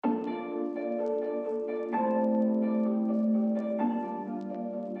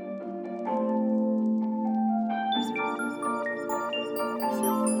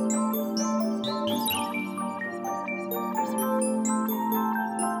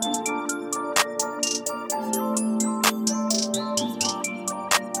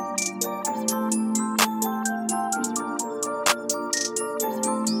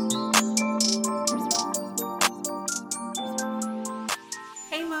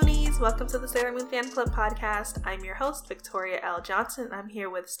Moonies! Welcome to the Sailor Moon Fan Club podcast. I'm your host, Victoria L. Johnson. I'm here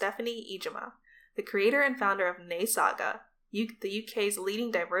with Stephanie Ijima, the creator and founder of Nay Saga, the UK's leading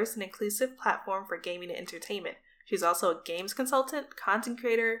diverse and inclusive platform for gaming and entertainment. She's also a games consultant, content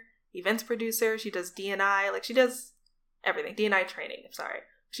creator, events producer. She does D&I, she does everything. D&I training, I'm sorry.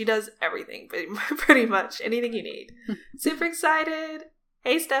 She does everything, pretty much. Anything you need. Super excited.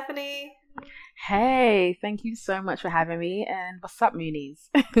 Hey, Stephanie. Hey, thank you so much for having me. And what's up, Moonies?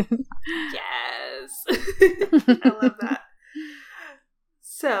 Yes. I love that.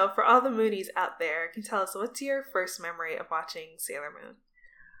 So, for all the Moonies out there, can you tell us, what's your first memory of watching Sailor Moon?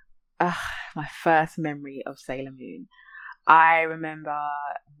 My first memory of Sailor Moon. I remember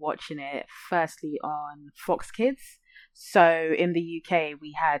watching it firstly on Fox Kids. So in the UK,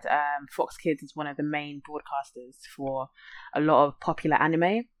 we had Fox Kids as one of the main broadcasters for a lot of popular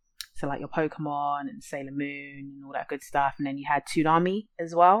anime. So like your Pokemon and Sailor Moon and all that good stuff. And then you had Toonami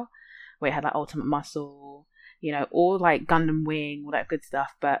as well, where it had like Ultimate Muscle, all like Gundam Wing, all that good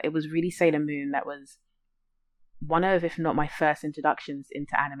stuff. But it was really Sailor Moon that was one of, if not my first introductions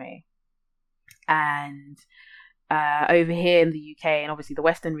into anime. And over here in the UK and obviously the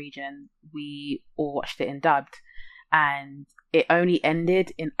Western region, we all watched it in dubbed. And it only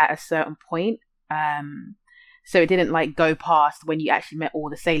ended at a certain point. So it didn't go past when you actually met all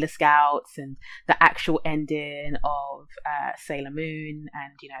the Sailor Scouts and the actual ending of Sailor Moon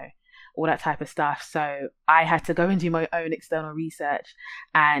and, all that type of stuff. So I had to go and do my own external research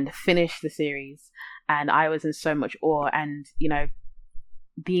and finish the series. And I was in so much awe. And,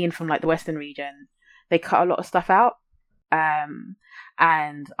 being from the Western region, they cut a lot of stuff out.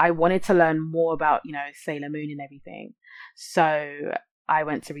 And I wanted to learn more about, Sailor Moon and everything. So I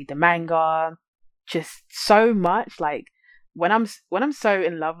went to read the manga, just so much. When I'm so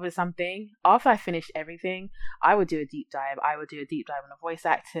in love with something, after I finished everything, I would do a deep dive. I would do a deep dive on the voice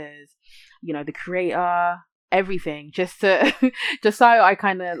actors, the creator, everything, just so I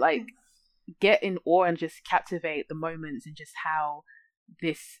kind of get in awe and just captivate the moments and just how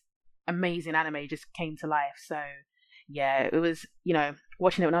this amazing anime just came to life. So yeah, it was,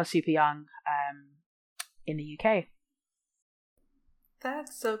 watching it when I was super young, in the UK.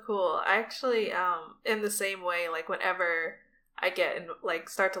 That's so cool. I actually, in the same way, whenever I get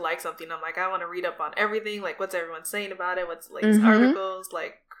start to like something, I'm I want to read up on everything. What's everyone saying about it? What's latest articles?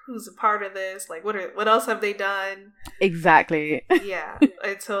 Who's a part of this? What else have they done? Exactly. Yeah,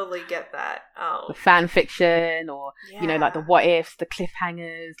 I totally get that. The fan fiction, or the what ifs, the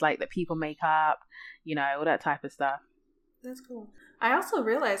cliffhangers, that people make up, all that type of stuff. That's cool. I also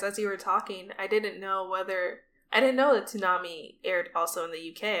realized as you were talking, I didn't know that Toonami aired also in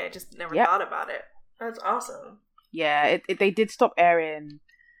the UK. I just never thought about it. That's awesome. Yeah, they did stop airing,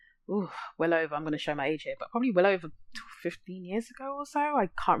 well over, I'm going to show my age here, but probably well over 15 years ago or so. I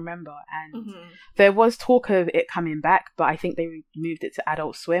can't remember. And there was talk of it coming back, but I think they moved it to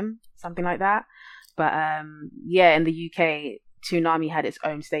Adult Swim, something like that. But in the UK, Toonami had its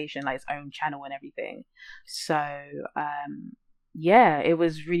own station, its own channel and everything. So it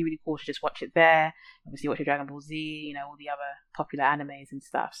was really, really cool to just watch it there. Obviously watch Dragon Ball Z, all the other popular animes and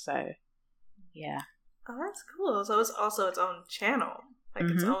stuff. So yeah. Oh, that's cool. So it's also its own channel,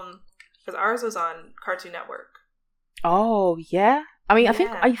 its own, because ours was on Cartoon Network. Oh yeah. I mean,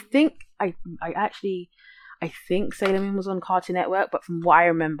 I think Sailor Moon was on Cartoon Network, but from what I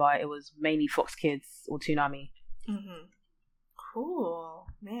remember, it was mainly Fox Kids or Toonami. Mm-hmm. Cool.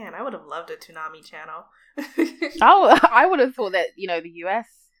 Man, I would have loved a Toonami channel. I would have thought that, the US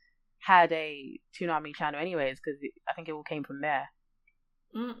had a Toonami channel anyways, because I think it all came from there.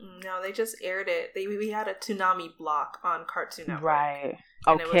 No, they just aired it. We had a Toonami block on Cartoon Network. Right.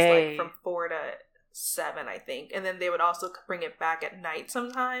 And okay. It was from 4 to 7, I think. And then they would also bring it back at night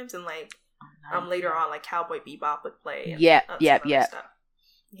sometimes. And later on, Cowboy Bebop would play. And yep. Stuff.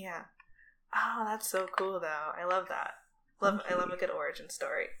 Yeah. Oh, that's so cool, though. I love that. I love a good origin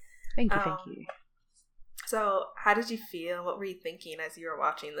story. Thank you. So, how did you feel? What were you thinking as you were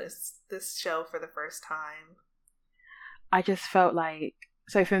watching this show for the first time? I just felt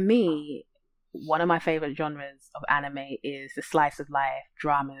so for me, one of my favorite genres of anime is the slice of life,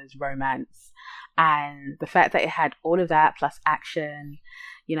 dramas, romance, and the fact that it had all of that plus action.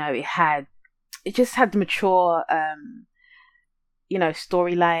 It just had mature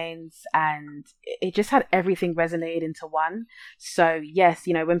storylines, and it just had everything resonated into one. So yes,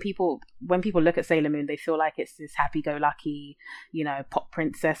 when people look at Sailor Moon, they feel like it's this happy-go-lucky, pop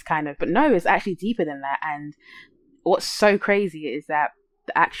princess kind of, but no, it's actually deeper than that. And what's so crazy is that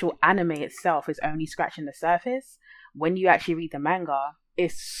the actual anime itself is only scratching the surface. When you actually read the manga,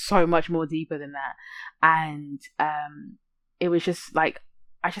 it's so much more deeper than that. And it was just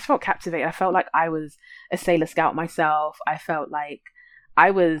I just felt captivated. I felt like I was a Sailor Scout myself. I felt like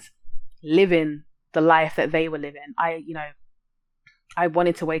I was living the life that they were living. I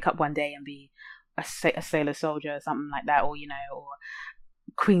wanted to wake up one day and be a sailor soldier or something like that, or or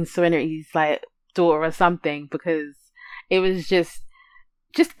Queen Serenity's like daughter or something, because it was just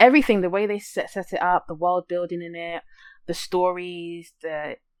everything, the way they set it up, the world building in it, the stories,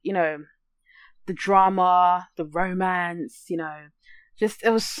 the the drama, the romance, just,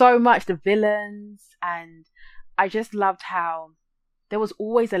 it was so much, the villains, and I just loved how there was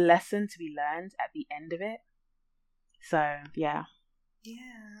always a lesson to be learned at the end of it. So yeah.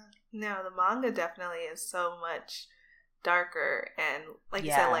 No, the manga definitely is so much darker, and like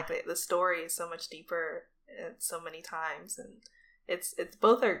you said, like the story is so much deeper so many times, and it's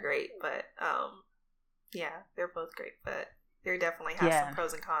both are great, but they're both great, but there definitely has some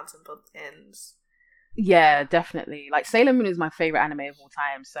pros and cons on both ends. Yeah, definitely. Like, Sailor Moon is my favorite anime of all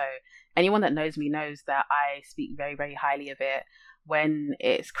time, so anyone that knows me knows that I speak very, very highly of it. When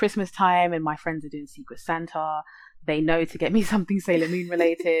it's Christmas time and my friends are doing Secret Santa, they know to get me something Sailor Moon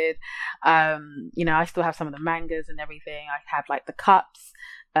related. I still have some of the mangas and everything. I have like the cups,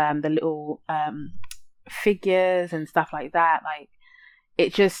 the little figures and stuff like that. Like,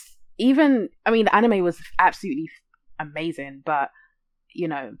 it just, the anime was absolutely amazing, but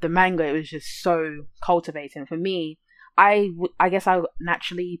the manga, it was just so cultivating for me. I guess I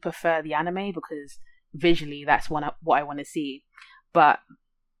naturally prefer the anime because visually that's what I want to see, but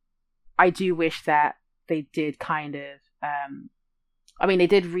I do wish that they did kind of they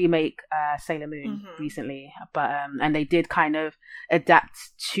did remake Sailor Moon recently, but and they did kind of adapt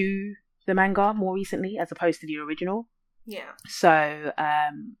to the manga more recently as opposed to the original. So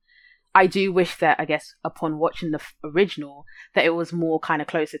I do wish that, I guess, upon watching the original, that it was more kind of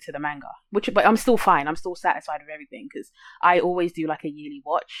closer to the manga. But I'm still fine. I'm still satisfied with everything because I always do like a yearly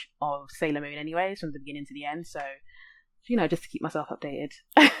watch of Sailor Moon, anyways, from the beginning to the end. So, just to keep myself updated.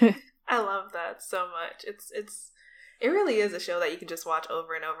 I love that so much. It really is a show that you can just watch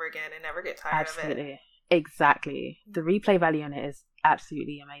over and over again and never get tired of it. Absolutely, exactly. The replay value on it is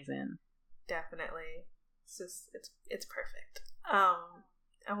absolutely amazing. Definitely, it's perfect.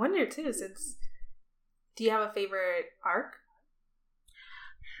 I wonder too, do you have a favorite arc?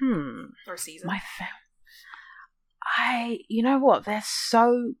 Or season? You know what? They're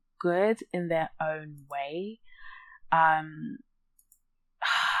so good in their own way.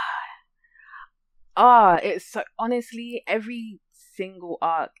 It's so, honestly, every single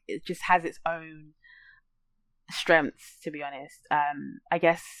arc, it just has its own strengths, to be honest. I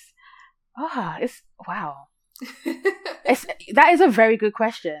guess, it's, wow. That is a very good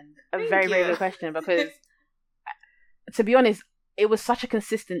question. Very good question, because to be honest, it was such a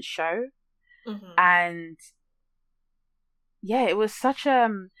consistent show, and it was such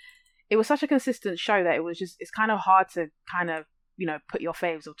a consistent show that it's kind of hard to kind of put your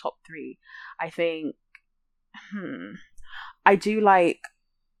faves or top three. I think I do like,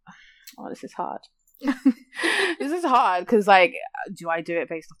 this is hard. This is hard because, like, do I do it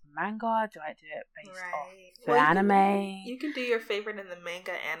based off the manga? Do I do it based off the anime? You can do your favorite in the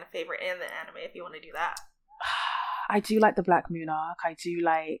manga and a favorite in the anime if you want to do that. I do like the Black Moon arc. I do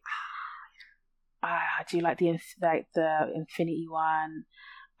like the Infinity one.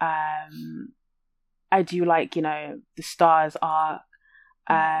 I do like the Stars arc.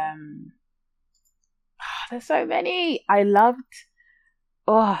 There's so many. I loved.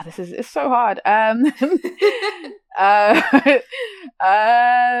 It's so hard.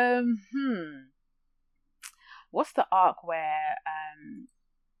 What's the arc where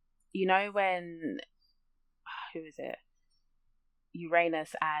when who is it?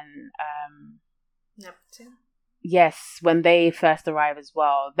 Uranus and Neptune. Yes, when they first arrive as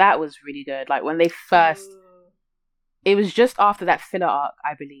well, that was really good. Like when they first, it was just after that filler arc,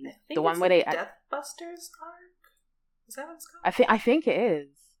 I believe, the one where they Deathbusters arc. Is that what it's called? I think it is.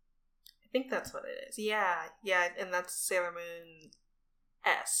 I think that's what it is. Yeah, and that's Sailor Moon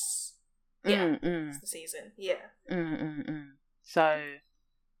S. Yeah, it's the season. Yeah. So,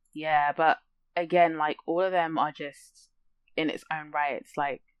 yeah, but again, like all of them are just in its own right. It's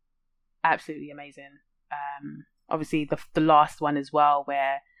like absolutely amazing. Obviously, the last one as well,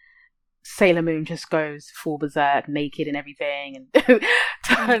 where Sailor Moon just goes full berserk, naked and everything, and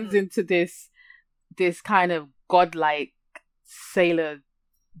turns into this kind of godlike sailor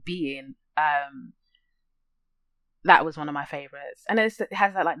being. That was one of my favorites, and it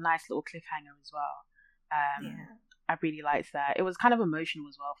has that like nice little cliffhanger as well. I really liked that. It was kind of emotional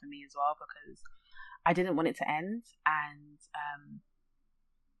as well for me as well, because I didn't want it to end, and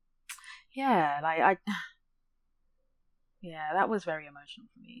Yeah, that was very emotional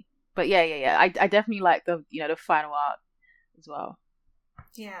for me. But yeah. I definitely like the the final arc as well.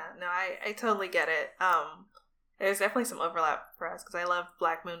 Yeah, no, I totally get it. There's definitely some overlap for us because I love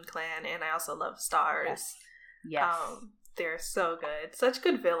Black Moon Clan and I also love Stars. Yes. They're so good. Such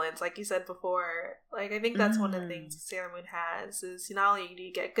good villains, like you said before. Like, I think that's one of the things Sailor Moon has is not only do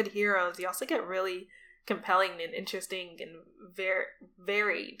you get good heroes, you also get really compelling and interesting and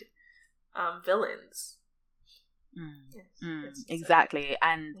varied villains. Exactly.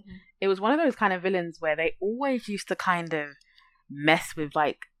 And it was one of those kind of villains where they always used to kind of mess with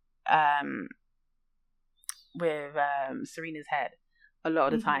like Serena's head a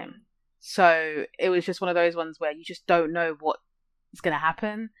lot of the time. So it was just one of those ones where you just don't know what is going to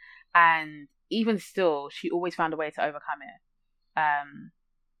happen, and even still she always found a way to overcome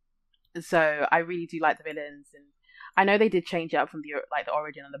it. So I really do like the villains, and I know they did change it up from the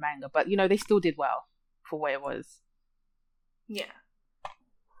origin of the manga, but they still did well for what it was. Yeah,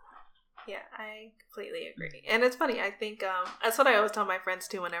 I completely agree. And it's funny, I think that's what I always tell my friends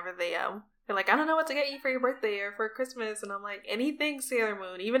too whenever they're like, I don't know what to get you for your birthday or for Christmas, and I'm like, anything Sailor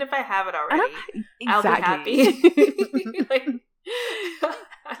Moon, even if I have it already, I'll be happy. Like,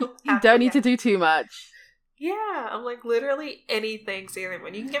 you don't need to do too much. Yeah, I'm like, literally anything Sailor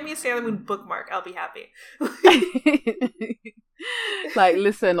Moon. You can give me a Sailor Moon bookmark, I'll be happy. Like,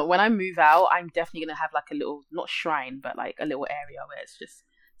 listen, when I move out, I'm definitely gonna have like a little, not shrine, but like a little area where it's just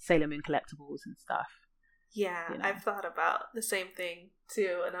Sailor Moon collectibles and stuff. Yeah, I've thought about the same thing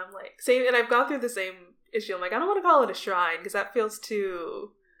too, and I'm like, and I've gone through the same issue. I'm like, I don't want to call it a shrine because that feels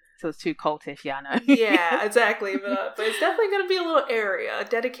too. So it's too cultish, yeah, I know. Yeah, exactly, but it's definitely going to be a little area, a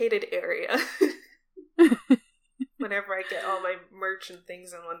dedicated area. Whenever I get all my merch and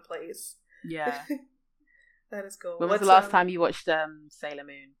things in one place. Yeah. That is cool. When was the last time you watched Sailor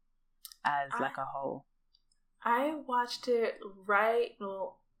Moon as like a whole? I watched it right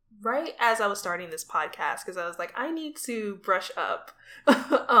as I was starting this podcast because I was like, I need to brush up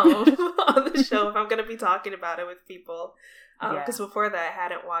on the show if I'm going to be talking about it with people. Because before that, I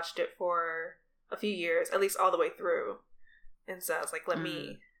hadn't watched it for a few years, at least all the way through. And so I was like, let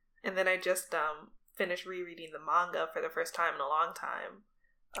me... And then I just finished rereading the manga for the first time in a long time.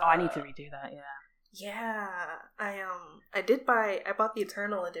 I need to redo that, yeah. Yeah, I bought the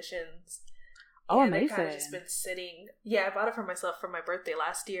Eternal editions. Oh, amazing. I've kind of just been sitting. Yeah, I bought it for myself for my birthday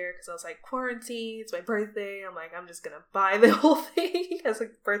last year because I was like, quarantine, it's my birthday. I'm like, I'm just going to buy the whole thing as a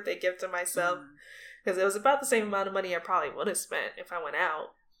birthday gift to myself because it was about the same amount of money I probably would have spent if I went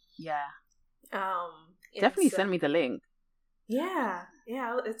out. Yeah. Definitely send me the link. Yeah,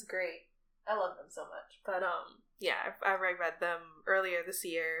 it's great. I love them so much. But yeah, I read them earlier this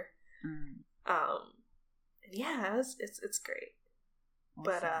year. Yeah, it's great. Awesome.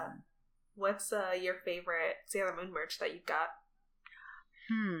 But what's your favorite Sailor Moon merch that you've got?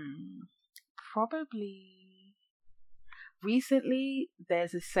 Probably recently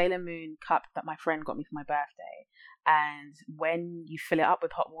there's a Sailor Moon cup that my friend got me for my birthday, and when you fill it up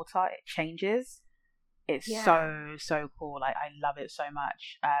with hot water it changes. It's so cool. Like, I love it so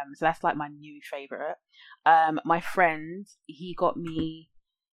much. So that's like my new favorite. My friend, he got me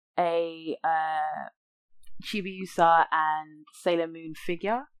a Chibiusa and Sailor Moon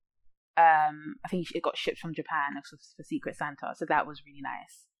figure. I think it got shipped from Japan for Secret Santa, so that was really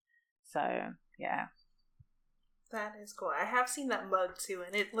nice. So yeah, that is cool. I have seen that mug too,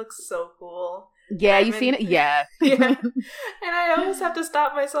 and it looks so cool. Yeah, you've seen it? Yeah. Yeah. And I always have to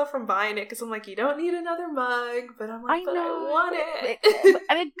stop myself from buying it because I'm like, you don't need another mug. But I'm like, I want it.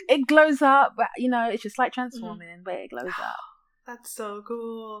 And it glows up. But, it's just like transforming, but it glows up. That's so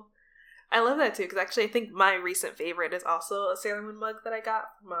cool. I love that too because actually I think my recent favorite is also a Sailor Moon mug that I got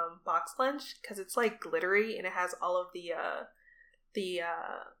from Box Lunch because it's like glittery and it has all of the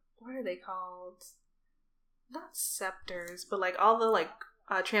what are they called? Not scepters, but like all the like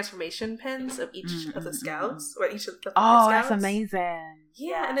transformation pins of each of the scouts or each of the scouts. That's amazing.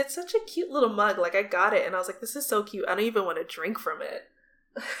 Yeah, and it's such a cute little mug. Like, I got it and I was like, this is so cute. I don't even want to drink from it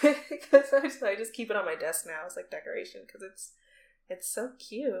because I just keep it on my desk now as like decoration because it's so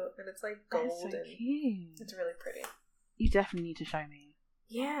cute and it's like gold and cute. It's really pretty. You definitely need to show me.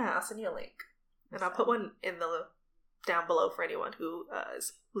 Yeah, I'll send you a link and I'll put one in the down below for anyone who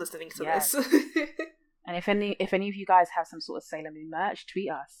is listening to this. And if any of you guys have some sort of Sailor Moon merch, tweet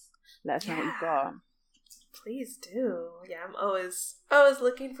us. Let us know what you've got. Please do. Yeah, I'm always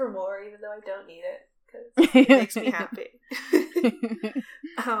looking for more, even though I don't need it, because it makes me happy.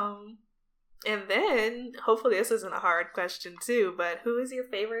 And then, hopefully this isn't a hard question too, but who is your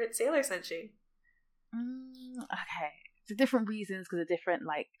favorite Sailor Senshi? Okay. for different reasons, because of different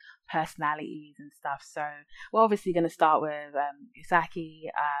like personalities and stuff. So we're obviously going to start with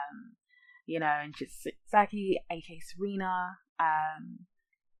Usagi, and just Usagi, aka Serena.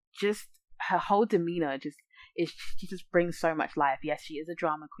 Just her whole demeanor she just brings so much life. Yes, she is a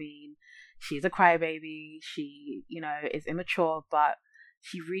drama queen. She's a crybaby. She, is immature, but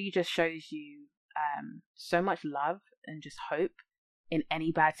she really just shows you so much love and just hope in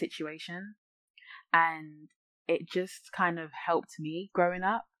any bad situation. And it just kind of helped me growing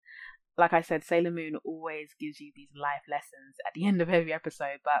up. Like I said, Sailor Moon always gives you these life lessons at the end of every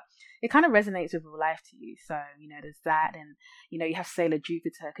episode, but it kind of resonates with real life to you. So, there's that. And, you have Sailor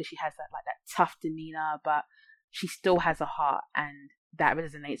Jupiter, because she has that tough demeanor, but she still has a heart, and that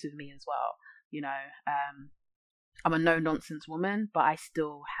resonates with me as well. I'm a no-nonsense woman, but I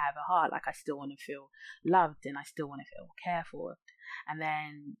still have a heart. Like, I still want to feel loved, and I still want to feel cared for. And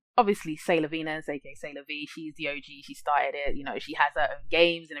then, obviously, Sailor Venus, aka Sailor V, she's the OG. She started it. She has her own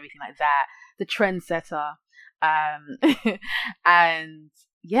games and everything like that. The trendsetter. And,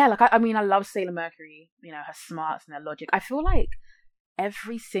 yeah, I love Sailor Mercury. Her smarts and her logic. I feel like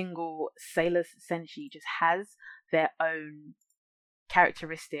every single Sailor Senshi just has their own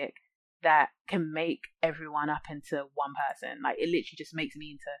characteristic that can make everyone up into one person. Like, it literally just makes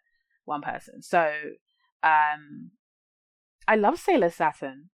me into one person. So, I love Sailor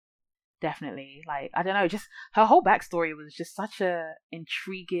Saturn, definitely. Like, I don't know, just her whole backstory was just such a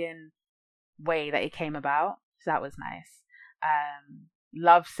intriguing way that it came about. So that was nice.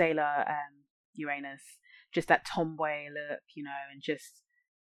 Love Sailor Uranus, just that tomboy look, and just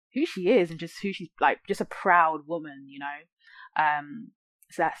who she is, and just who she's like, just a proud woman,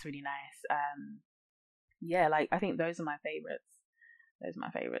 So that's really nice. Yeah, like, I think those are my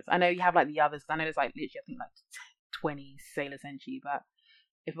favorites. I know you have like the others. I know there's like literally, I think, like 20 Sailor Senshi, but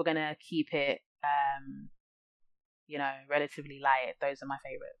if we're gonna keep it relatively light, those are my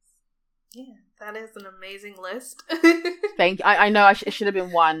favorites. Yeah, that is an amazing list. Thank you. I know it should have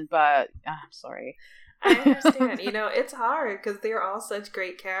been one, but I'm sorry. I understand. It's hard because they're all such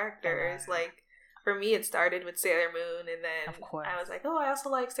great characters. Like, for me, it started with Sailor Moon, and then of course, I was like, oh, I also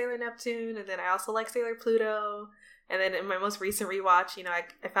like Sailor Neptune, and then I also like Sailor Pluto. And then in my most recent rewatch, I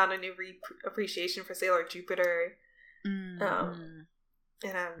found a new appreciation for Sailor Jupiter. And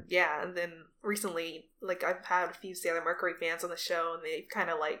then recently, like, I've had a few Sailor Mercury fans on the show, and they've kind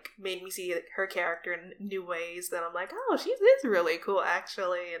of like made me see her character in new ways that I'm like, oh, she is really cool,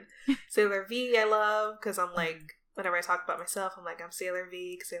 actually. And Sailor V I love, because I'm like, whenever I talk about myself, I'm like, I'm Sailor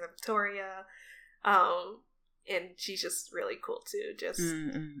V, Sailor Victoria. And she's just really cool too, just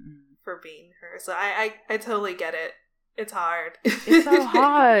for being her. So I totally get it. It's hard. It's so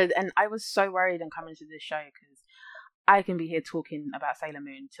hard. And I was so worried on coming to this show, because I can be here talking about Sailor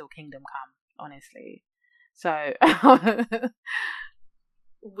Moon till Kingdom Come, honestly. So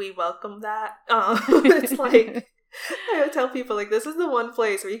we welcome that. It's like, I would tell people, like, this is the one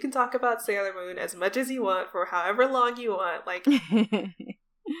place where you can talk about Sailor Moon as much as you want for however long you want. Like,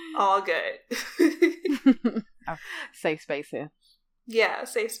 all good. Safe space here. Yeah,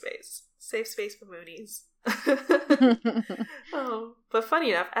 safe space. Safe space for Moonies. But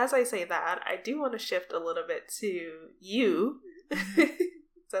funny enough, as I say that, I do want to shift a little bit to you.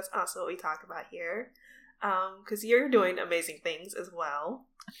 That's also what we talk about here. Because you're doing amazing things as well.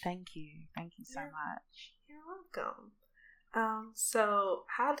 Thank you so much. You're welcome. So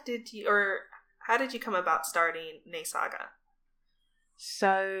how did you come about starting Nay Saga?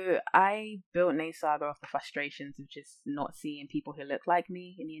 So I built Nay Saga off the frustrations of just not seeing people who look like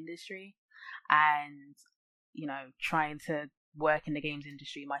me in the industry, and trying to work in the games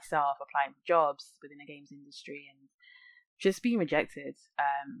industry myself, applying for jobs within the games industry, and just being rejected.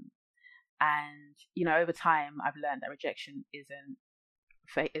 And over time, I've learned that rejection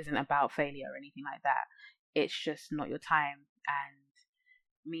isn't about failure or anything like that. It's just not your time. And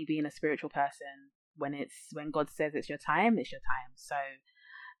me being a spiritual person, when God says it's your time, it's your time. So,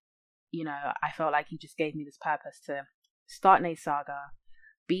 I felt like He just gave me this purpose to start Nay Saga,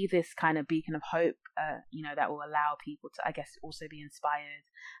 be this kind of beacon of hope, that will allow people to, I guess, also be inspired,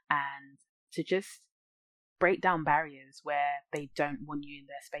 and to just break down barriers where they don't want you in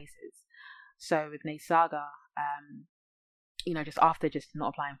their spaces. So with Nay Saga, just after just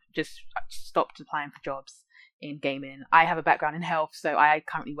stopped applying for jobs in gaming. I have a background in health, so I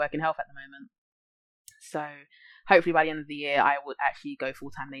currently work in health at the moment. So hopefully by the end of the year, I will actually go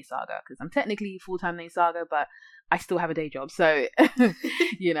full-time Nay Saga, because I'm technically full-time Nay Saga, but I still have a day job. So, I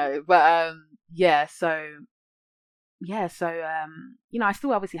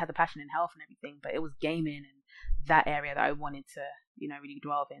still obviously had the passion in health and everything, but it was gaming, and that area that I wanted to, really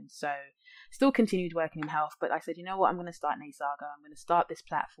delve in. So still continued working in health, but I said, you know what, I'm going to start NaSaga. I'm going to start this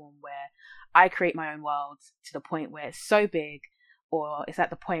platform where I create my own world to the point where it's so big, or it's at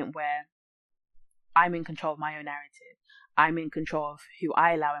the point where I'm in control of my own narrative. I'm in control of who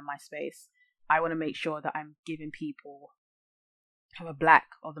I allow in my space. I want to make sure that I'm giving people who are Black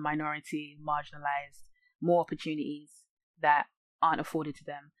or the minority, marginalized, more opportunities that aren't afforded to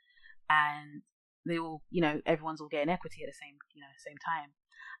them. And they all, everyone's all getting equity at the same time.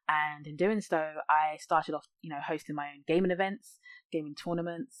 And in doing so, I started off, hosting my own gaming events, gaming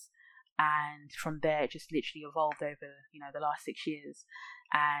tournaments. And from there, it just literally evolved over, the last 6 years.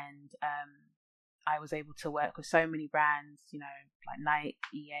 And I was able to work with so many brands, like Nike,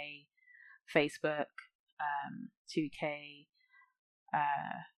 EA, Facebook, 2K.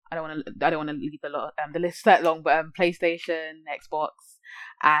 I don't want to leave the list that long, but PlayStation, Xbox,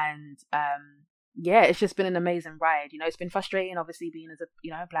 and it's just been an amazing ride. It's been frustrating, obviously, being as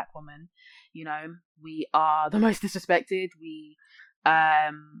a Black woman. We are the most disrespected. We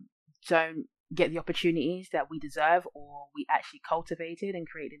don't get the opportunities that we deserve or we actually cultivated and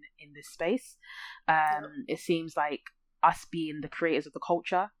created in this space. It seems like us being the creators of the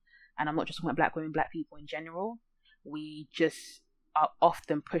culture, and I'm not just talking about Black women, Black people in general, we just are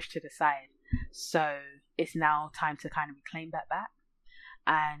often pushed to the side. So it's now time to kind of reclaim that back.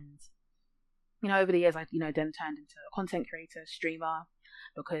 And over the years, I then turned into a content creator, streamer,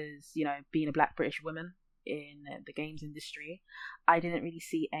 because being a Black British woman in the games industry, I didn't really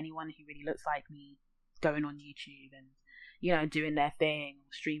see anyone who really looks like me going on YouTube and doing their thing,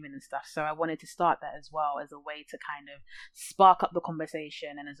 streaming and stuff. So I wanted to start that as well, as a way to kind of spark up the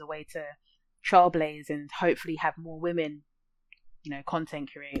conversation and as a way to trailblaze and hopefully have more women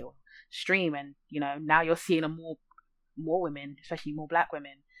content create or stream. And now you're seeing more women, especially more Black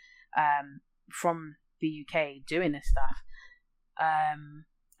women from the UK doing this stuff.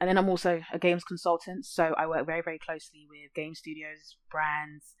 And then I'm also a games consultant, so I work very, very closely with game studios,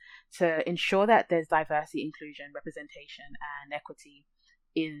 brands, to ensure that there's diversity, inclusion, representation, and equity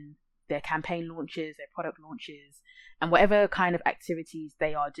in their campaign launches, their product launches, and whatever kind of activities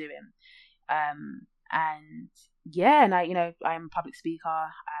they are doing. And I'm a public speaker.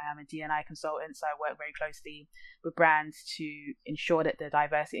 I am a D&I consultant, so I work very closely with brands to ensure that the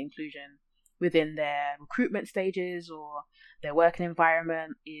diversity and inclusion within their recruitment stages or their working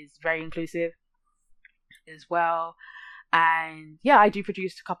environment is very inclusive as well. And I do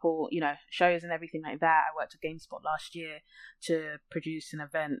produce a couple, shows and everything like that. I worked at GameSpot last year to produce an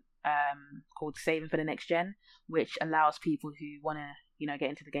event called Saving for the Next Gen, which allows people who want to, get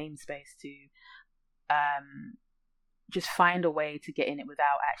into the game space to just find a way to get in it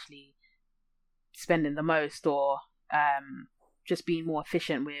without actually spending the most, or just being more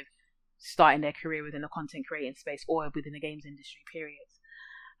efficient with starting their career within the content creating space or within the games industry, period.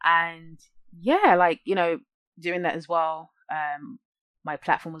 And doing that as well. My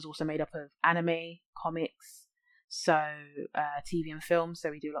platform was also made up of anime, comics, so TV and film. So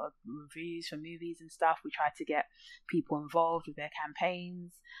we do a lot of reviews for movies and stuff. We try to get people involved with their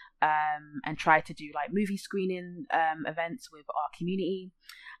campaigns, and try to do like movie screening events with our community.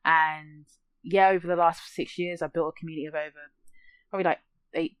 And over the last 6 years, I've built a community of over probably like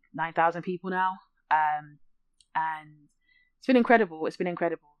 8,000-9,000 people now, and it's been incredible.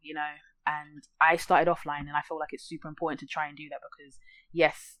 And I started offline, and I feel like it's super important to try and do that, because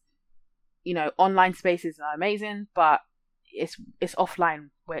yes, online spaces are amazing, but it's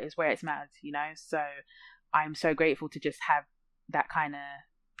offline where it's mad, so I'm so grateful to just have that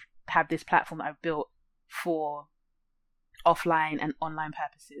have this platform that I've built for offline and online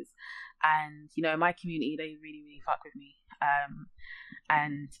purposes. And my community, they really, really fuck with me,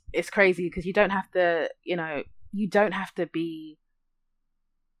 and it's crazy because you don't have to be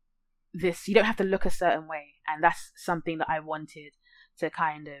this, you don't have to look a certain way. And that's something that I wanted to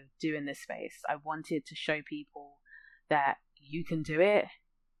kind of do in this space. I wanted to show people that you can do it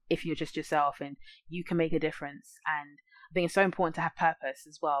if you're just yourself, and you can make a difference. And I think it's so important to have purpose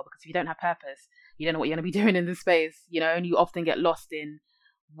as well, because if you don't have purpose, you don't know what you're going to be doing in this space, and you often get lost in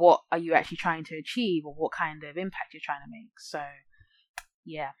what are you actually trying to achieve, or what kind of impact you're trying to make. So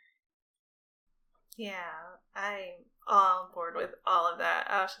I'm all on board with all of that.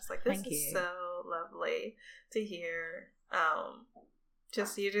 I was just like, this is so lovely to hear.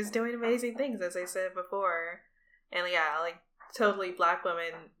 You're just doing amazing things, as I said before. And totally, Black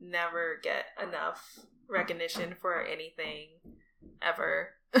women never get enough recognition for anything ever.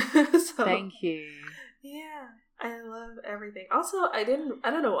 So, thank you. Yeah, I love everything. Also, I don't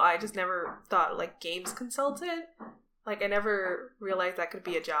know why, I just never thought games consultant Like, I never realized that could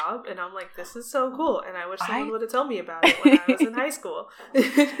be a job, and I'm like, this is so cool, and I wish someone would have told me about it when I was in high school.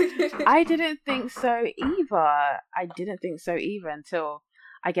 I didn't think so either until,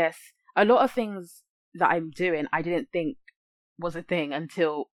 I guess, a lot of things that I'm doing, I didn't think was a thing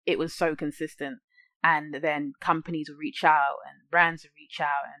until it was so consistent. And then companies will reach out and brands will reach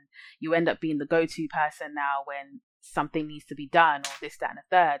out, and you end up being the go-to person now when something needs to be done, or this, that, and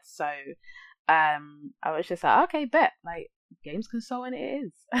the third. So I was just like, okay, bet, like, games consultant it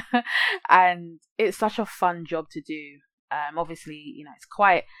is. And it's such a fun job to do. Obviously, you know, it's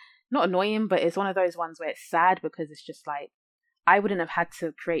quite not annoying, but it's one of those ones where it's sad, because it's just like, I wouldn't have had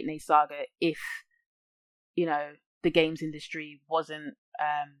to create NA Saga if, you know, the games industry wasn't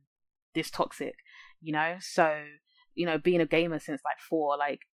this toxic, you know. So, you know, being a gamer since like 4,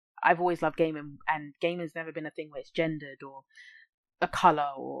 like, I've always loved gaming, and gaming's never been a thing where it's gendered or a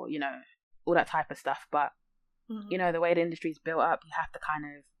color or, you know, all that type of stuff. But you know, the way the industry's built up, you have to kind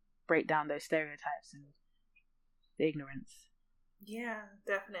of break down those stereotypes and the ignorance. Yeah,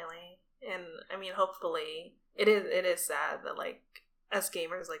 definitely. And I mean, hopefully it is sad that, like, as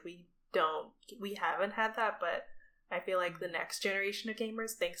gamers, like, we haven't had that, but I feel like the next generation of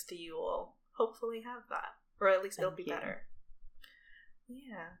gamers, thanks to you, will hopefully have that, or at least it'll be better.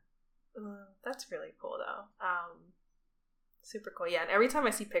 Yeah. That's really cool, though. Super cool. Yeah, and every time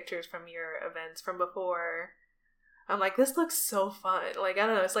I see pictures from your events from before, I'm like, this looks so fun. Like, I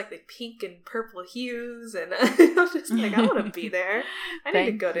don't know, it's like the pink and purple hues, and I'm just like, I want to be there. I need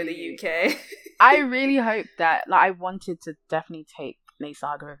to go to the UK. I really hope that, like, I wanted to definitely take NA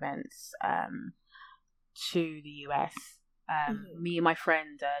Saga events to the US. Me and my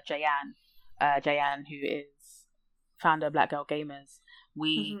friend Jayan, who is founder of Black Girl Gamers,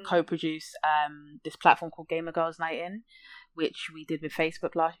 we co-produced this platform called Gamer Girls Night In, which we did with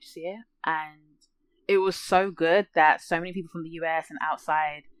Facebook last year, and it was so good that so many people from the US and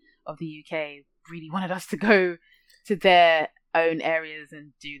outside of the UK really wanted us to go to their own areas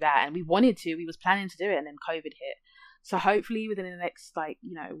and do that. And we was planning to do it, and then COVID hit. So hopefully within the next, like,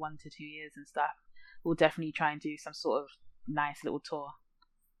 you know, 1 to 2 years and stuff, we'll definitely try and do some sort of nice little tour.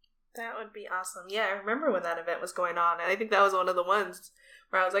 That would be awesome. Yeah, I remember when that event was going on, and I think that was one of the ones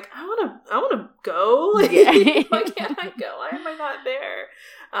where I was like, I want to go. Yeah. Why can't I go? Why am I not there?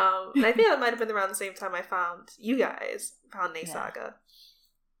 And I think that might have been around the same time I found you guys, found NA Saga.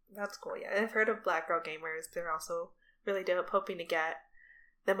 That's cool. Yeah, I've heard of Black Girl Gamers. They're also really dope. Hoping to get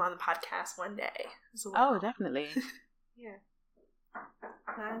them on the podcast one day as well. Oh, definitely. Yeah.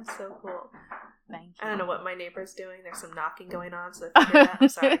 That's so cool. Thank you. I don't know what my neighbor's doing. There's some knocking going on, so if you hear that, I'm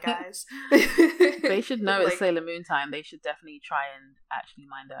sorry, guys. They should know it's Sailor Moon time. They should definitely try and actually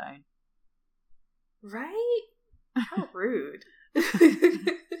mind their own. Right? How rude.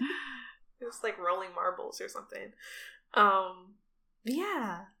 It's like rolling marbles or something.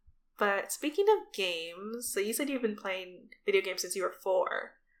 Yeah. But speaking of games, so you said you've been playing video games since you were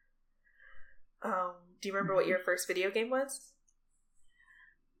 4. Do you remember what your first video game was?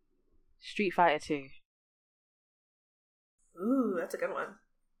 Street Fighter 2. Ooh, that's a good one.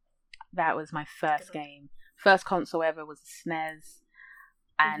 That was my first game. First console ever was a SNES.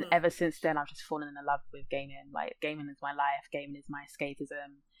 And ever since then, I've just fallen in love with gaming. Like, gaming is my life. Gaming is my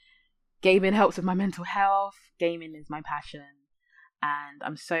escapism. Gaming helps with my mental health. Gaming is my passion. And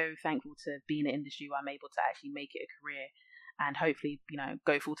I'm so thankful to be in an industry where I'm able to actually make it a career and hopefully, you know,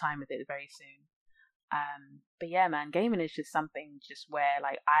 go full time with it very soon. But yeah, man, gaming is just something just where,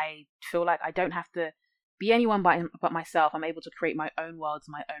 like, I feel like I don't have to be anyone but myself. I'm able to create my own worlds,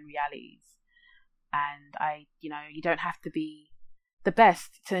 my own realities. And you don't have to be the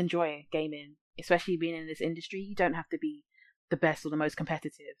best to enjoy gaming, especially being in this industry. You don't have to be the best or the most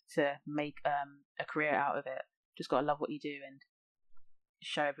competitive to make a career out of it. Just gotta love what you do and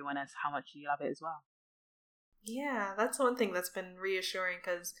show everyone else how much you love it as well. Yeah, that's one thing that's been reassuring,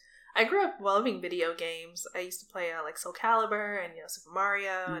 because I grew up loving video games. I used to play like Soul Calibur and Super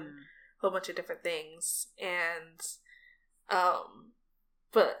Mario and a whole bunch of different things. And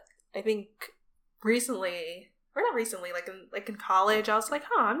but I think like in college, I was like,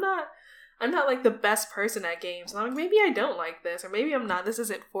 I'm not like the best person at games. And I'm like, maybe I don't like this, or maybe I'm not. This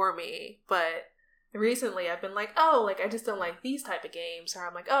isn't for me. But recently, I've been like, I just don't like these type of games, or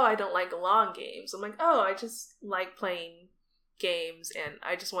I'm like, I don't like long games. I'm like, I just like playing games and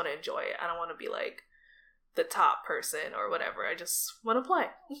I just want to enjoy it. I don't want to be like the top person or whatever. I just want to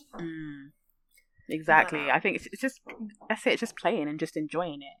play. Exactly. I think it's just, that's it, just playing and just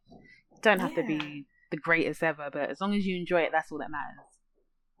enjoying it. You don't have to be the greatest ever, but as long as you enjoy it, that's all that matters.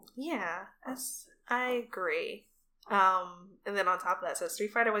 Yeah, I agree. And then on top of that, so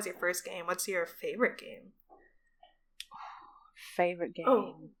Street Fighter was your first game. What's your favorite game? Favorite game.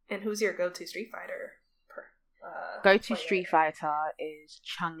 Oh, and who's your go-to Street Fighter? Go-to player? Street Fighter is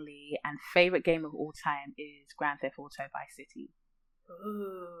Chun-Li, and favorite game of all time is Grand Theft Auto Vice City.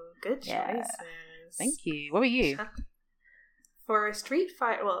 Ooh, good choices. Thank you. What about you? For Street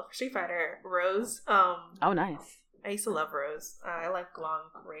Fighter, Rose. Oh, nice. I used to love Rose. I like long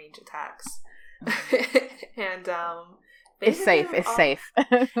range attacks, and it's safe. It's safe.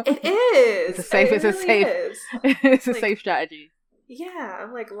 It is. It's a safe. It's a safe. It's a safe strategy. Yeah,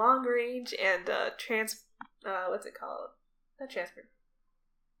 I'm like long range and what's it called? Not transfer.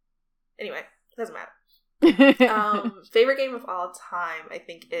 Anyway, doesn't matter. Favorite game of all time, I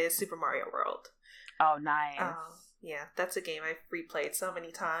think, is Super Mario World. Oh, nice. Yeah, that's a game I've replayed so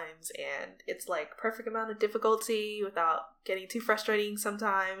many times, and it's like perfect amount of difficulty without getting too frustrating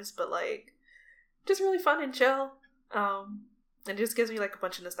sometimes, but like just really fun and chill. And it just gives me like a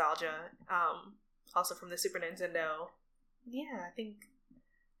bunch of nostalgia. Also from the Super Nintendo. Yeah, I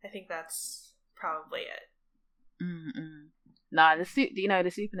think that's probably it. Nah, the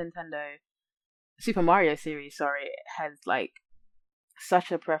Super Nintendo, Super Mario series, has like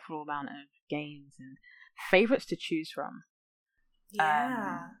such a preferable amount of games and favorites to choose from.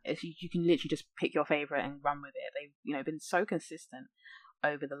 Yeah, you can literally just pick your favorite and run with it. They've been so consistent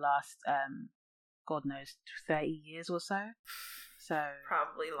over the last God knows 30 years or so. So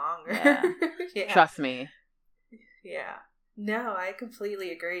probably longer. Yeah. Yeah. Trust me. Yeah. No, I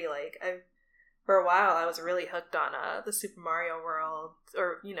completely agree. Like for a while I was really hooked on the Super Mario World,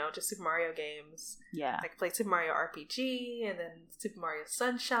 or just Super Mario games. Yeah. Like played Super Mario RPG and then Super Mario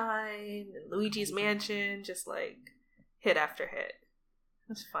Sunshine and Luigi's Mansion, just like hit after hit. It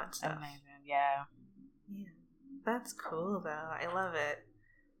was fun stuff. Amazing. Yeah. Yeah. That's cool though. I love it.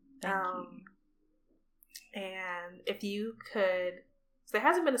 Thank you. And if you could, so there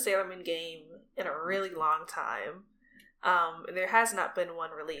hasn't been a Sailor Moon game in a really long time. And there has not been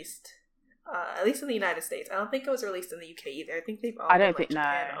one released, at least in the United States. I don't think it was released in the UK either. I think they've all been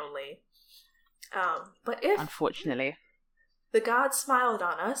Japan only. But if unfortunately the gods smiled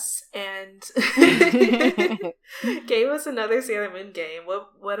on us and gave us another Sailor Moon game,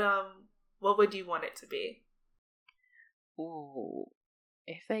 what would you want it to be? Ooh.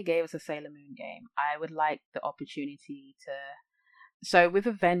 If they gave us a Sailor Moon game, I would like the opportunity to. So with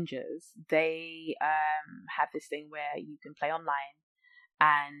Avengers, they have this thing where you can play online,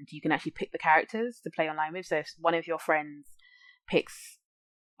 and you can actually pick the characters to play online with. So if one of your friends picks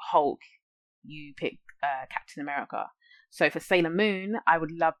Hulk, you pick Captain America. So for Sailor Moon, I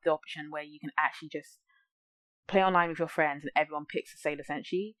would love the option where you can actually just play online with your friends and everyone picks a Sailor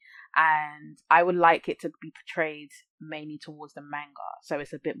Senshi, and I would like it to be portrayed mainly towards the manga, so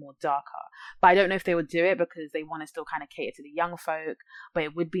it's a bit more darker. But I don't know if they would do it because they want to still kind of cater to the young folk, but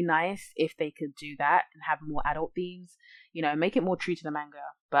it would be nice if they could do that and have more adult themes, make it more true to the manga.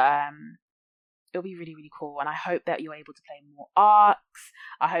 But it'll be really, really cool, and I hope that you're able to play more arcs.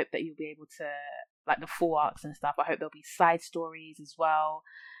 I hope that you'll be able to, like the full arcs and stuff, I hope there'll be side stories as well,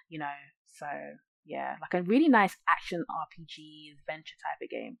 so yeah, like a really nice action RPG adventure type of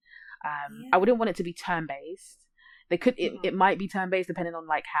game. I wouldn't want it to be turn-based. They could, it might be turn-based depending on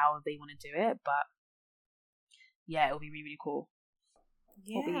like how they want to do it, but yeah, it'll be really, really cool.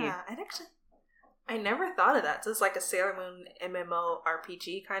 Yeah, and actually, I never thought of that. So it's like a Sailor Moon MMO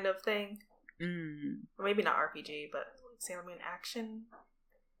RPG kind of thing. Or maybe not RPG, but Sailor Moon action,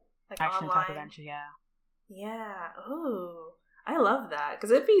 like action online type adventure. Yeah. Ooh. I love that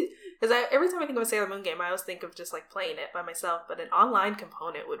because every time I think of a Sailor Moon game, I always think of just like playing it by myself. But an online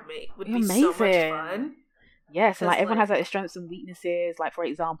component would be amazing. So much fun. Yes, and like everyone has like strengths and weaknesses. Like for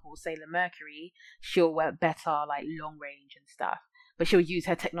example, Sailor Mercury, she'll work better like long range and stuff, but she'll use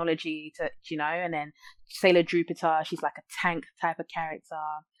her technology to, and then Sailor Jupiter, she's like a tank type of character.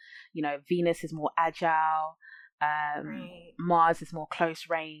 Venus is more agile. Right. Mars is more close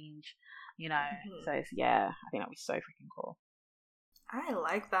range. So it's, I think that'd be so freaking cool. I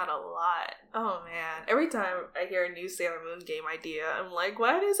like that a lot. Oh man. Every time I hear a new Sailor Moon game idea, I'm like,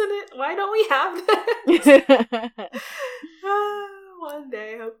 why don't we have this? One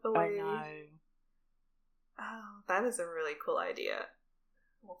day, hopefully. I know. Oh, that is a really cool idea.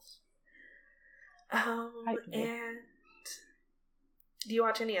 And do you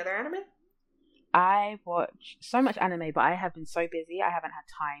watch any other anime? I watch so much anime, but I have been so busy, I haven't had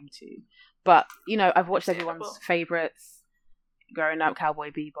time to. But, I've watched everyone's favorites. Growing up, Cowboy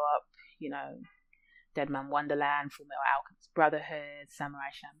Bebop, Deadman Wonderland, Full Metal Alchemist Brotherhood, Samurai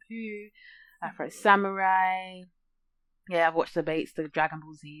Champloo, Afro Samurai. Yeah, I've watched the Dragon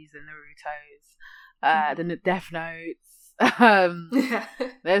Ball Zs, the Narutos, the Death Notes.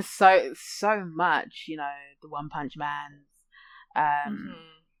 There's so much, the One Punch Man. But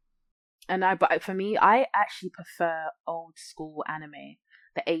for me, I actually prefer old school anime,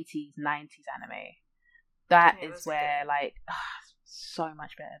 the 80s, 90s anime. That is where, like, so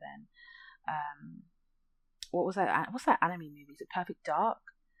much better than, what was that? What's that anime movie? Is it Perfect Dark?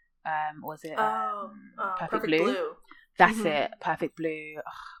 Was it Perfect Blue? That's it. Perfect Blue.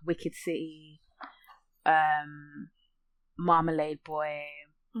 Wicked City. Marmalade Boy.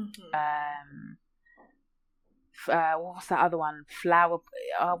 What was that other one? Flower.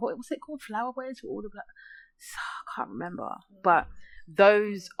 What was it called? Flower Boys for all the. I can't remember. But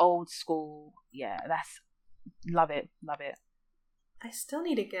those old school, that's love it. I still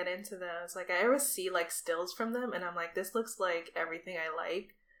need to get into those. Like, I always see like stills from them, and I'm like, this looks like everything I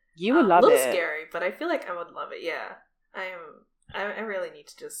like. You would love it. A little scary, but I feel like I would love it. Yeah, I really need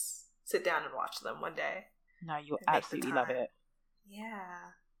to just sit down and watch them one day. No, you'll absolutely love it.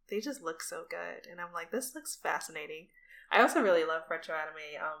 Yeah, they just look so good, and I'm like, this looks fascinating. I also really love retro anime.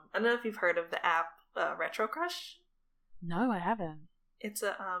 I don't know if you've heard of the app Retro Crush. No, I haven't. It's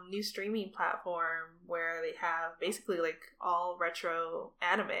a new streaming platform where they have basically like all retro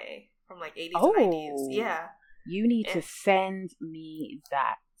anime from like 80s and 90s. Yeah. You need to send me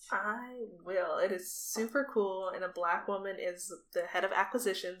that. I will. It is super cool, and a black woman is the head of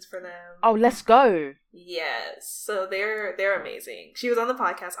acquisitions for them. Oh, let's go. Yes. So they're amazing. She was on the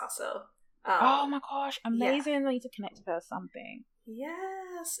podcast also. Oh my gosh, amazing. Yeah. I need to connect with her or something.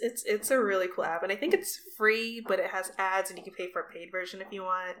 Yes, it's a really cool app, and I think it's free, but it has ads, and you can pay for a paid version if you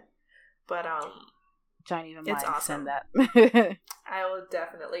want. But don't even mind. It's awesome. Send that. I will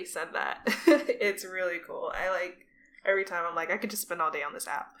definitely send that. It's really cool. I like every time. I'm like, I could just spend all day on this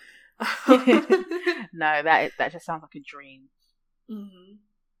app. No, that just sounds like a dream.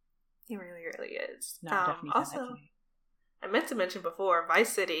 It really, really is. No, definitely. Also, I meant to mention before, Vice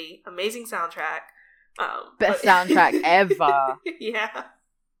City, amazing soundtrack. Best soundtrack ever. Yeah.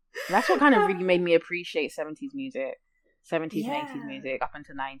 That's what kind of really made me appreciate 70s music. 70s and 80s music up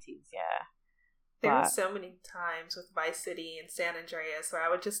into 90s, yeah. There were so many times with Vice City and San Andreas where I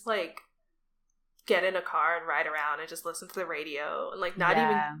would just like get in a car and ride around and just listen to the radio and like not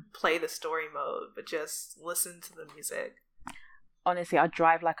even play the story mode, but just listen to the music. Honestly, I'd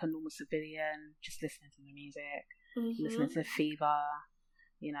drive like a normal civilian, just listening to the music, listening to Fever,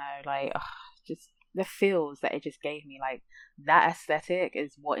 you know, like just the feels that it just gave me. Like that aesthetic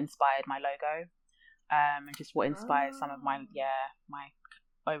is what inspired my logo, and just what inspired some of my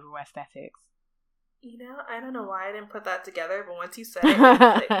overall aesthetics. You know, I don't know why I didn't put that together, but once you said it,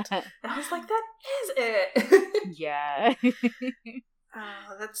 it clicked. And I was like, that is it. Yeah.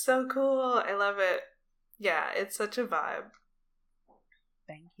 Oh, that's so cool. I love it. Yeah, it's such a vibe.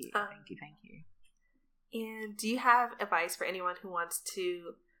 Thank you. Thank you. And do you have advice for anyone who wants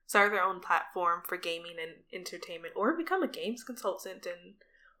to start their own platform for gaming and entertainment, or become a games consultant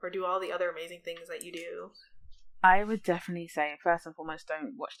or do all the other amazing things that you do? I would definitely say, first and foremost,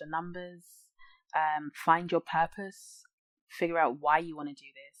 don't watch the numbers. Find your purpose, figure out why you want to do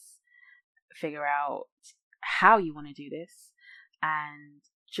this, figure out how you want to do this, and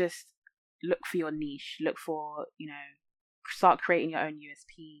just look for your niche, start creating your own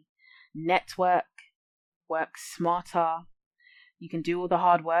USP, network, work smarter. You can do all the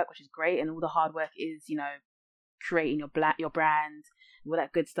hard work, which is great, and all the hard work is, creating your brand, all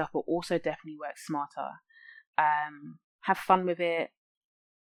that good stuff, but also definitely work smarter. Have fun with it.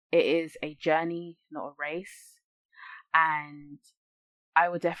 It is a journey, not a race. And I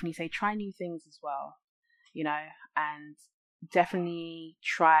would definitely say try new things as well, and definitely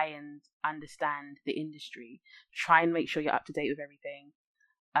try and understand the industry. Try and make sure you're up to date with everything.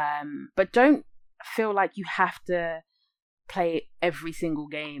 But don't feel like you have to play every single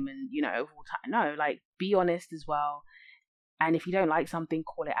game and, all time. No, like be honest as well. And if you don't like something,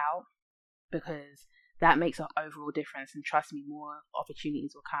 call it out, because that makes an overall difference, and trust me, more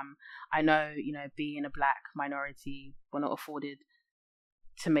opportunities will come. I know, being a black minority, we're not afforded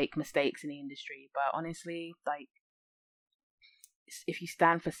to make mistakes in the industry, but honestly, like, if you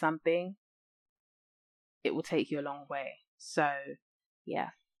stand for something, it will take you a long way. So,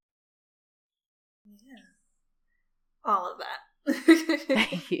 yeah. Yeah. All of that.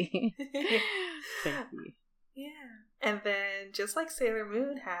 Thank you. Thank you. Yeah. And then, just like Sailor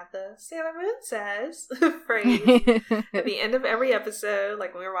Moon had the Sailor Moon Says phrase at the end of every episode,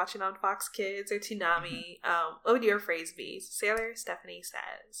 like when we were watching on Fox Kids or Toonami, what would your phrase be? Sailor Stephanie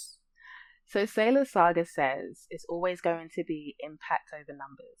says. So Sailor Saga says it's always going to be impact over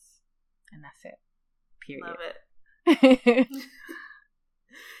numbers. And that's it. Period. Love it.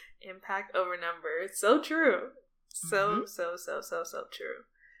 Impact over numbers. So true. So true.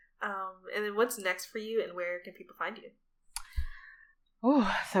 And then what's next for you, and where can people find you?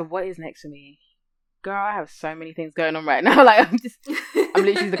 Oh, so what is next for me? Girl, I have so many things going on right now. Like, I'm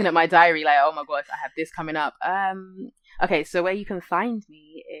literally looking at my diary like, oh my gosh, I have this coming up. Okay, so where you can find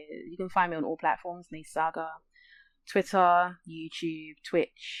me is, you can find me on all platforms, NaSaga, Twitter, YouTube,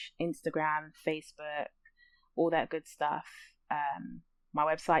 Twitch, Instagram, Facebook, all that good stuff. My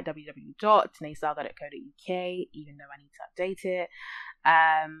website, www.nasaga.co.uk, even though I need to update it.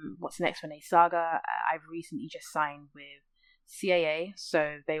 What's next for NaSaga? I've recently just signed with CAA,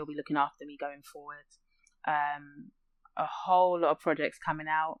 so they will be looking after me going forward. A whole lot of projects coming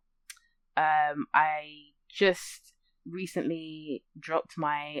out. I just recently dropped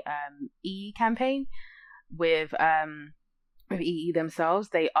my EE campaign with EE themselves.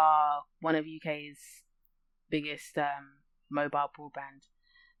 They are one of UK's biggest mobile broadband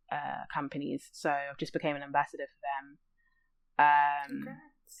companies, so I've just became an ambassador for them.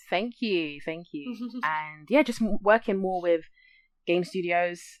 Thank you. And yeah, just working more with game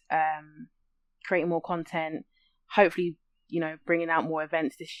studios, creating more content, hopefully, bringing out more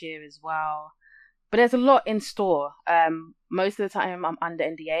events this year as well. But there's a lot in store. Most of the time I'm under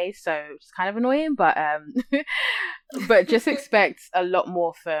NDA, so it's kind of annoying, but but just expect a lot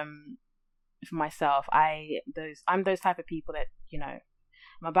more from myself. I'm those type of people that, I'm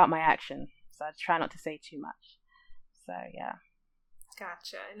about my action, so I try not to say too much. So yeah.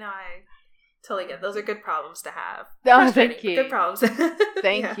 Gotcha. No, I totally get it. Those are good problems to have. Oh, thank you. Good problems.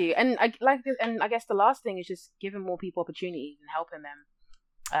 Thank you. And I guess the last thing is just giving more people opportunities and helping them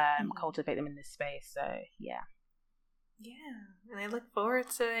cultivate them in this space. So yeah. Yeah, and I look forward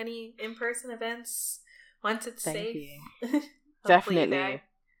to any in-person events once it's Thank safe. you. Definitely. You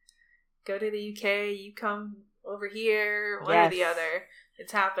go to the UK, you come over here, one or the other.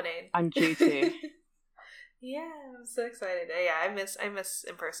 It's happening. I'm due to. Yeah, I'm so excited. Yeah, I miss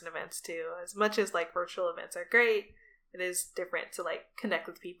in-person events too. As much as like virtual events are great, it is different to like connect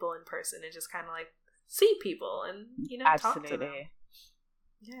with people in person and just kind of like see people and talk to them.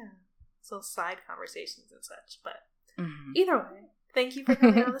 Yeah, so side conversations and such. But either way, thank you for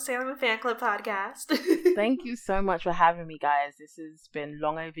coming on the Sailor Moon Fan Club podcast. Thank you so much for having me, guys. This has been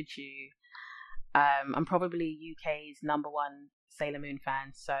long overdue. I'm probably UK's #1 Sailor Moon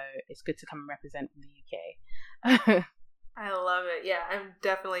fan, so it's good to come and represent from the UK. I love it. Yeah, I'm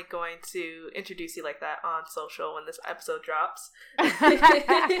definitely going to introduce you like that on social when this episode drops. UK's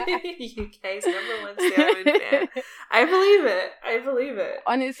 #1 Sailor Moon fan. I believe it.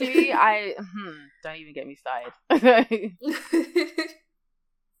 Honestly, I don't even get me started.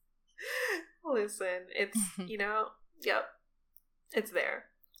 Listen, it's yep, it's there.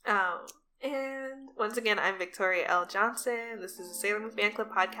 And once again, I'm Victoria L. Johnson. This is a Sailor Moon Fan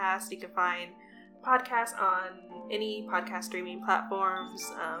Club podcast. You can find podcasts on any podcast streaming platforms,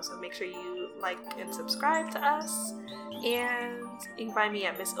 so make sure you like and subscribe to us. And you can find me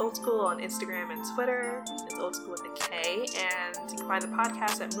at Miss Old School on Instagram and Twitter. It's Old School with a K. And you can find the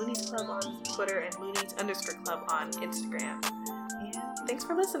podcast at Moonies Club on Twitter and Moonies_Club on Instagram. And thanks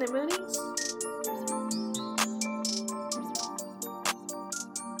for listening, Moonies.